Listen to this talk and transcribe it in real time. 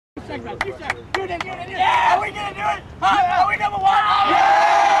Yeah, are we gonna do it? Are we number one?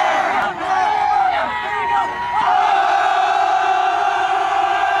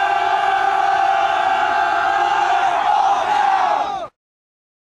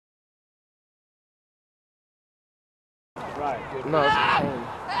 Right. No, it's insane.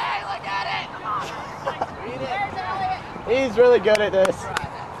 Hey, look at it! He's really good at this.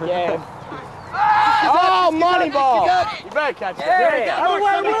 Yeah. Oh, money ball! You better catch it. Oh,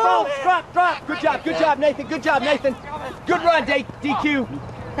 drop. Good job, Nathan. Good job, Nathan. Good run, DQ.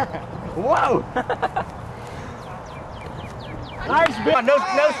 Whoa! Nice. No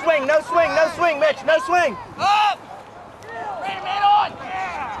swing, Mitch. No swing. Up! Wait a minute on.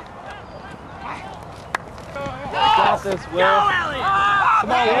 Got this, Will. Go, Elliot.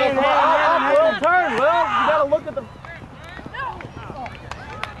 Come on, Will. Turn, Will. You gotta look at the.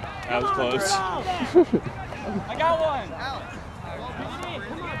 That was close. I got one.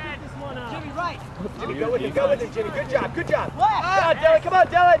 Jimmy, right. Jimmy, go with it, Jimmy. Good job. Come on,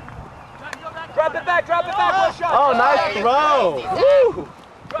 Dylan. Drop it back, one shot. Oh, nice throw. Woo!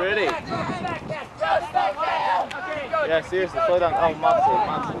 Pretty. Yeah, seriously, slow down. Oh, monster.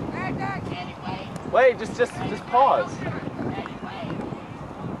 Wait, just pause.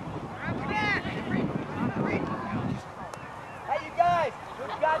 Hey, you guys.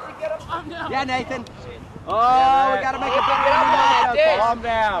 We've got to get him. Yeah, Nathan. Oh, we got to make a big one. Calm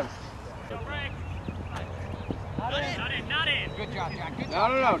down. Not in. Good job, Jack. Good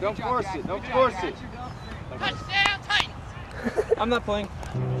job. No, don't force it. Don't force it. Touchdown, Titans. I'm not playing.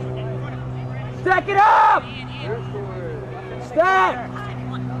 Stack it up. Stack.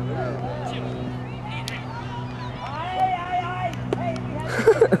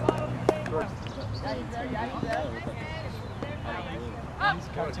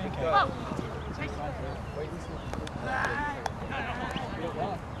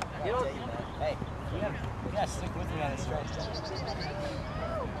 Hey, yeah, stick with me on this stretch.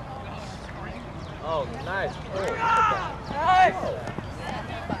 Oh, nice. Nice.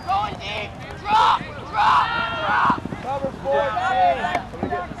 Going deep. Drop. Cover 14.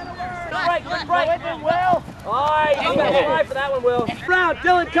 Good break, Will. All right, you got to fly for that one, Will. Brown,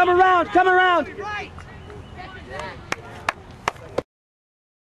 Dylan, come around. Right.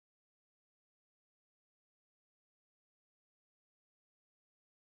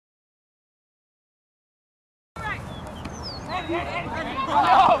 Come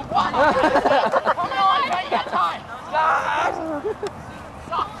on, you got time.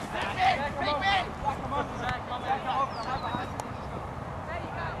 Stop. Big man.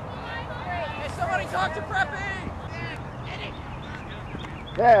 Hey, somebody talk to Preppy.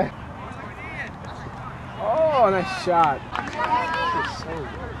 Yeah. Oh, nice shot.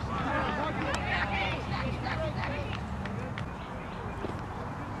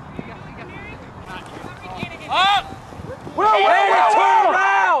 Up! Will, turn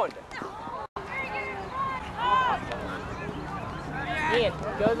around! Ian,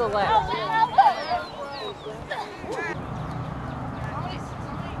 go to the left.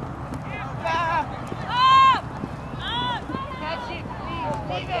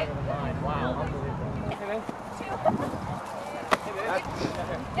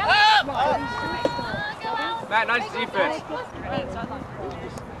 Matt, nice defense.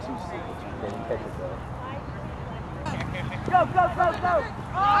 Go!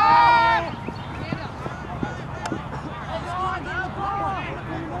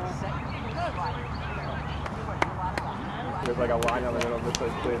 There's like a line on the middle of this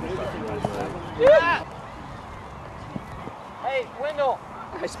place clear and stuff. Hey, Wendell!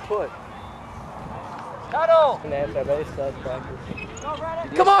 Nice put. Tuttle!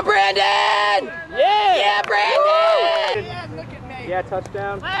 Come on, Brandon! Yeah, Brandon! Yeah,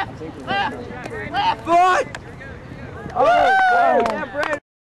 touchdown. Left foot! Oh, Yeah, Brandon!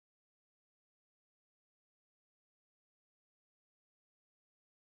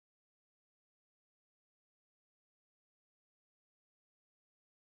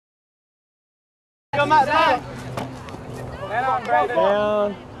 Come on, man on, Brandon.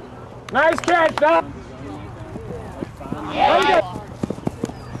 down. Nice catch, Doc. Yeah.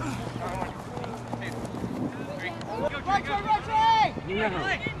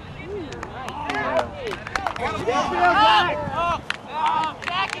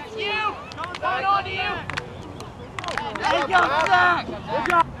 Jack, it's you! Going on to you! There you go, Zach! Good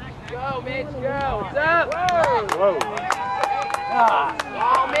job! Go, Mitch, go! What's up? Whoa.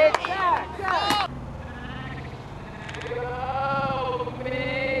 Oh, Mitch! Go,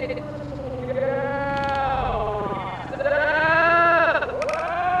 Mitch! Go!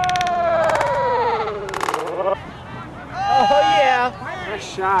 Oh, yeah.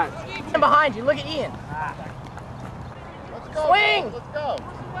 shot. Behind you, look at Ian. Let's go. Swing! Let's go.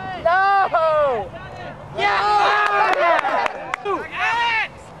 No! Yeah!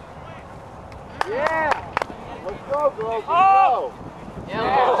 Yeah! Let's go, girls. Let's go.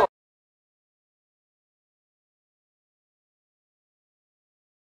 Yeah.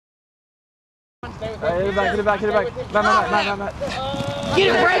 Get it back, get it back, get it back. Matt. Get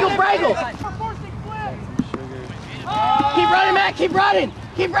it, Braggle! Keep running, Matt, keep running!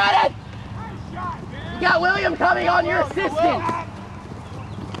 Keep running! You got William coming on your assistance!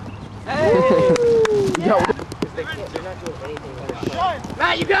 Yo.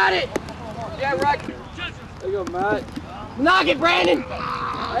 Matt, you got it! Yeah, right. There you go, Matt. Knock it, Brandon!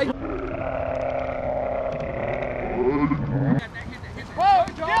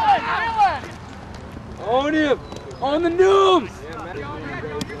 On him! On the noobs!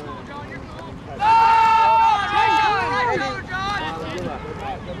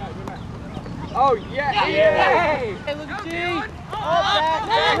 Oh, yeah! Hey, look at G! Oh,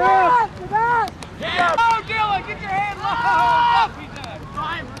 Dylan, get your hand low!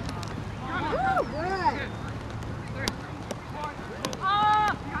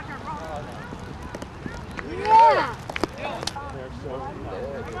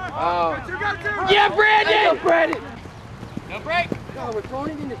 Oh. Yeah, Brandon! Go, Brandon! No break! No, we're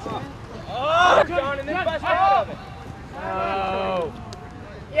throwing it in the top. Oh, John, and then bust out of it. Oh.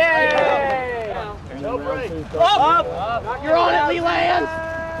 Yay! No break. Up! You're on it, Lee Lands!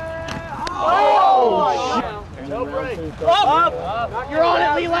 Oh! No break. Up! You're on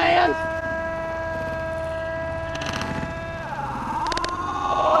it, Lee Lands!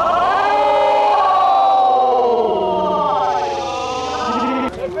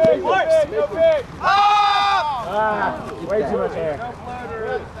 Way too much air.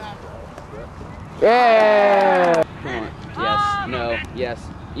 Yeah! Yes, no, yes,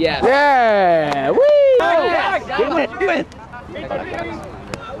 yes. Yeah! Whee!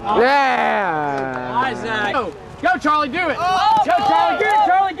 Yeah! Isaac! Go, Charlie, do it! Go, Charlie, get it,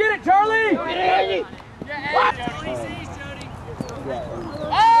 Charlie, get it, Charlie! Yeah!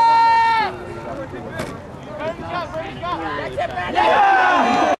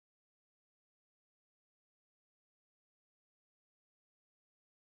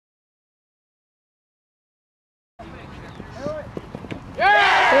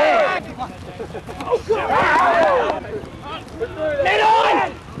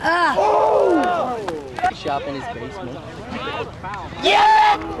 Shop in his basement.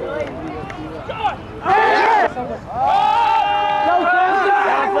 Yeah!